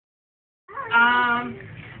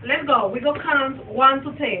Let's go. We go count 1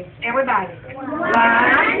 to 10. Everybody.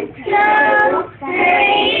 1, 2,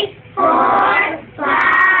 3, 4,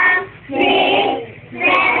 5, 6, 7,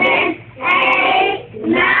 8,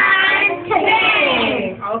 9,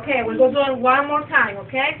 10. Okay, we go doing one more time.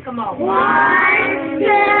 Okay, come on. 1, 2,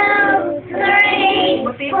 3,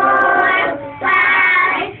 4,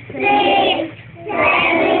 5, 6, 7,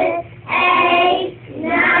 8,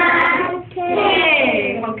 9,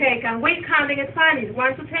 10. Okay, can we count in Spanish?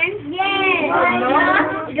 1 to 10? Yes.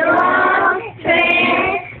 1, 2,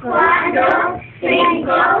 3, 4, 5, 6,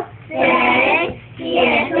 7, 8,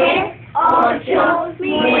 9,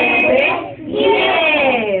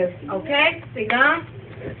 10. Okay, sit down.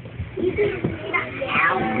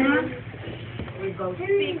 We go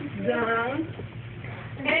sit down.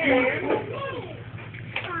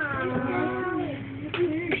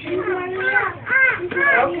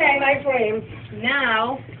 Okay, my friends.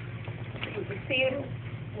 Now, we proceed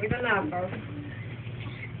with the number.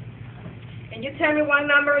 Can you tell me what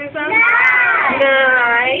number is that?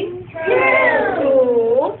 9,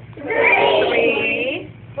 2, 3,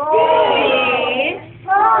 4,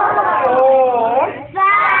 5,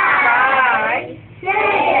 7,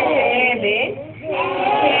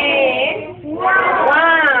 8, 1.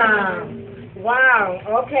 Wow.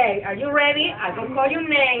 Okay, are you ready? I will call your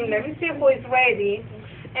name. Let me see who is ready.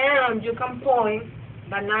 And you can point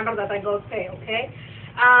the number that I go say, okay?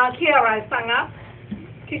 Kiara, stand up.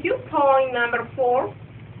 Could you point number 4?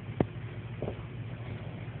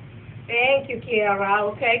 Thank you, Kiara.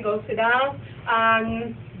 Okay, go sit down.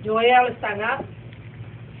 Joel, stand up.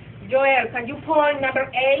 Joel, can you point number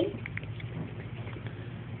 8?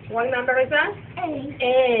 What number is that? 8.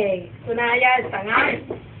 8. Sunaya, stand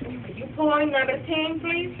up. Could you point number 10,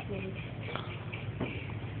 please?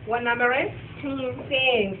 What number is?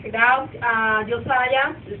 10. Sit down.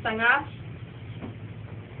 Josiah, stand up.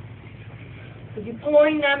 Could you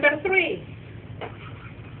point number 3?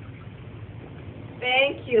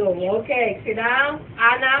 Thank you. Okay, sit down.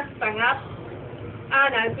 Anna, stand up.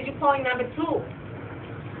 Anna, could you point number 2?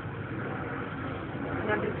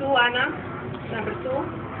 Number 2, Anna. Number 2.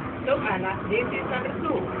 Look, Anna, this is number 2.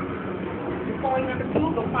 You point number 2,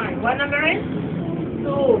 go find. What number is?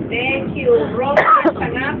 2. Thank you. Rosa,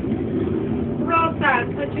 stand up. Rosa,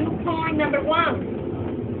 could you point number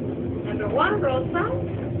 1? Number 1, Rosa.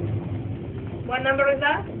 What number is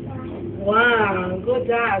that? 1. Good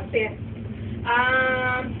job.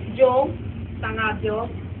 Joe, stand up, Joe.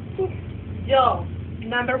 Joe,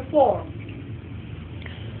 number 4.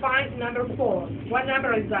 Find number 4. What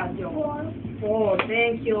number is that, Joe? 4.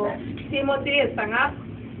 Thank you. Timothy, stand up.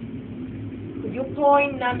 Could you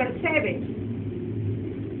point number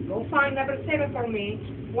 7? Go find number 7 for me.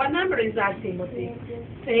 What number is that, Timothy?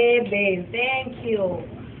 7. Thank you.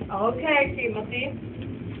 Okay, Timothy.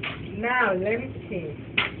 Now, let me see.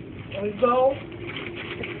 We go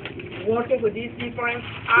working with these different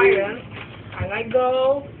items. And I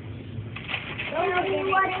go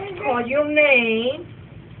call your name.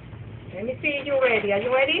 Let me see if you're ready. Are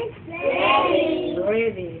you ready? Ready.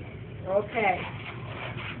 Ready. Okay.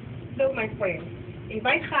 Look, my friend. If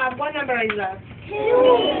I have, what number is that?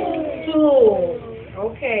 2. 2.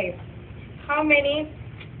 Okay. How many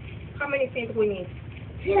things we need?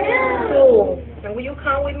 2. 2. And will you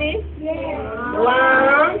count with me? Yes.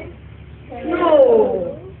 1, 2.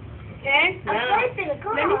 Okay? Now, let me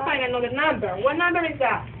Now, find another number. What number is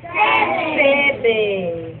that? 7.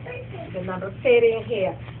 7. The number 7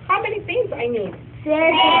 here. How many things I need?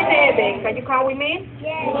 7. Can you count with me?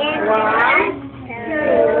 Yes. 1,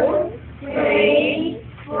 2, 3,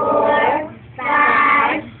 4,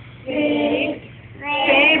 5, 6,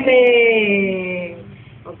 7.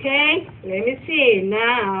 Okay? Let me see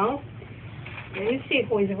now. Let me see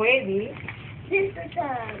who is ready. Sister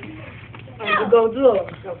time. And we go do it.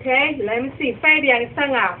 Okay? Let me see. Fabian,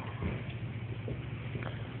 stand up.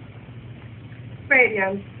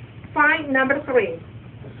 Fabian, find number 3.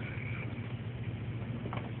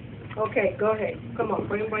 Okay, go ahead. Come on,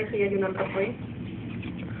 bring right here your number 3.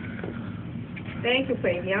 Thank you,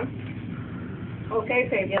 Fabian. Okay,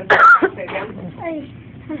 Fabian. Fabian.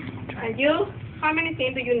 And you? How many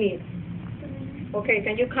things do you need? Okay,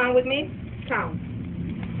 can you count with me? Count.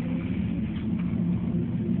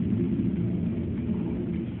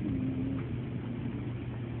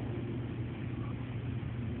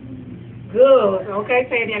 Good. Okay,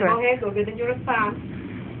 Fabian, go ahead. Go get your response.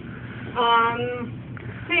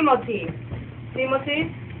 Timothy.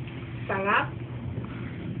 Timothy, stand up.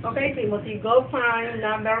 Okay, Timothy, go find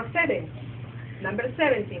number 7. Number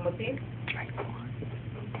 7, Timothy.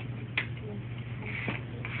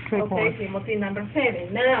 Three more. Okay, Timothy, number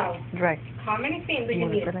 7. Now, Right. how many things do you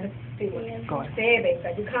need? Go ahead. 7. Go ahead.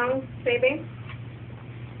 Can you count 7?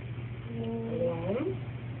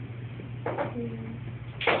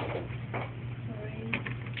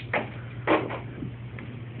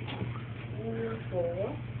 1,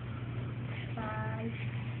 4,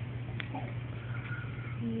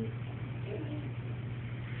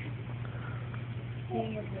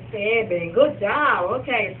 7. Good job.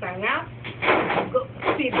 Okay, stand up. Go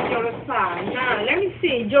sit on your side. Now, let me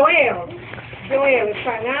see. Joel,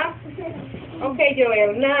 stand up. Okay,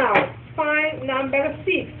 Joel. Now, find number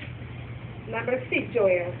 6. Number 6,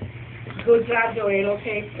 Joel. Good job, Joel.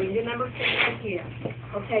 Okay, bring your number 6 right here.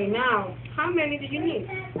 Okay, now, how many do you need?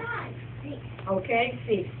 Okay,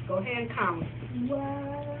 6. Go ahead and count.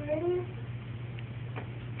 1,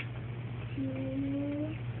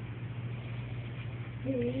 2,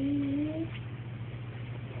 3,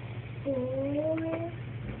 4,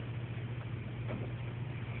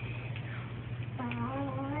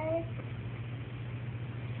 5,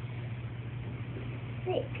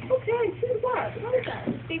 6. Okay, 6 what? What is that?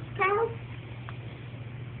 6 counts?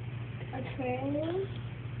 A train,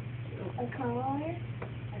 a car,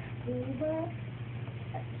 a school bus,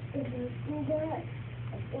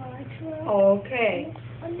 a fire truck, Okay.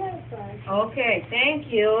 another bus. Okay, thank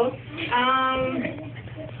you.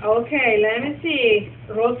 Okay, let me see.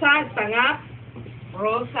 Rosa, stand up.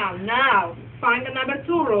 Rosa, now, find the number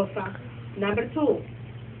 2, Rosa. Number 2.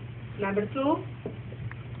 Number 2.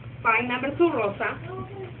 Find number 2, Rosa.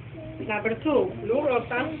 Number 2. Look,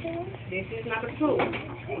 Rosa. This is number 2.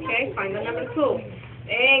 Okay, find the number 2.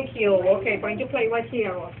 Thank you. Okay, bring your plate right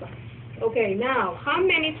here, Rosa. Okay, now, how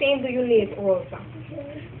many things do you need, Rosa?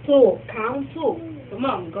 2. Count 2. Come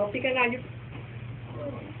on, go pick another.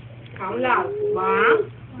 Count loud.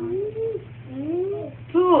 1,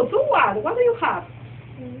 2. 2 what? What do you have?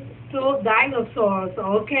 2 dinosaurs.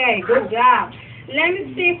 Okay, good job. Let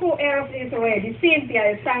me see who else is ready.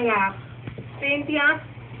 Cynthia, stand up. Cynthia,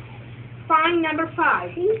 find number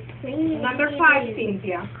 5. Number 5,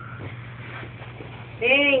 Cynthia.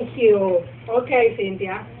 Thank you. Okay,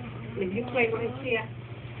 Cynthia. Leave your plate right here.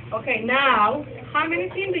 Okay, now, how many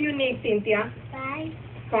things do you need, Cynthia? 5,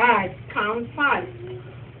 5. Count 5. 1,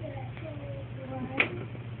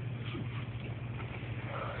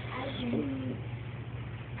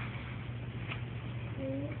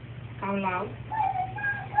 Count loud.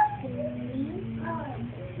 3,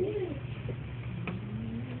 4,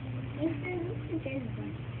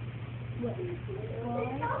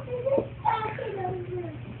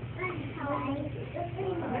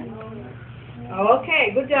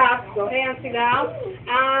 Okay, good job. Go ahead and sit down.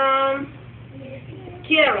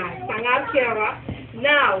 Kiara, stand up, Kiara.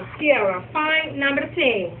 Now, Kiara, find number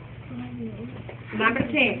 10. Number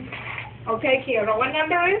 10. Okay, Kiara, what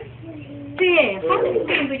number is? 10. How many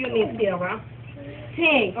things do you need, Kiara?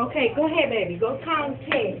 10. Okay, go ahead, baby. Go count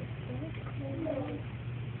 10.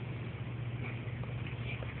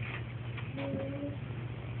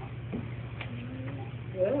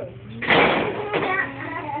 Good.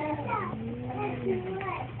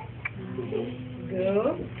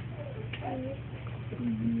 Good.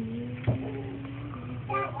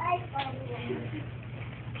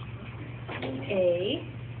 Okay.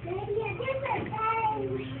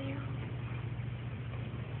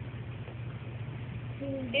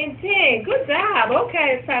 And 10. Good job.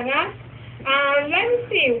 Okay, stand up. Let me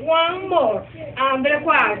see. One more. Black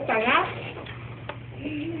white, stand up.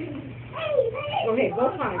 Go ahead.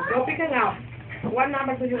 Go find. Go pick it out. What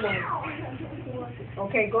number do you want?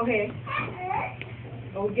 Okay, go ahead.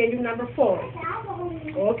 I'll give you number 4.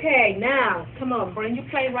 Okay, now, come on. Bring your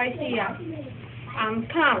plate right here.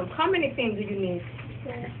 Count. How many things do you need?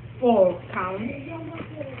 4. Count.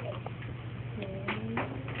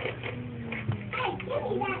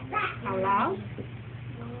 Count loud.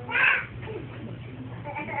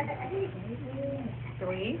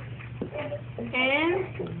 3. And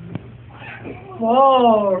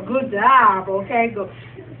 4. Good job. Okay, go.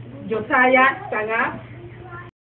 Josiah, stand up.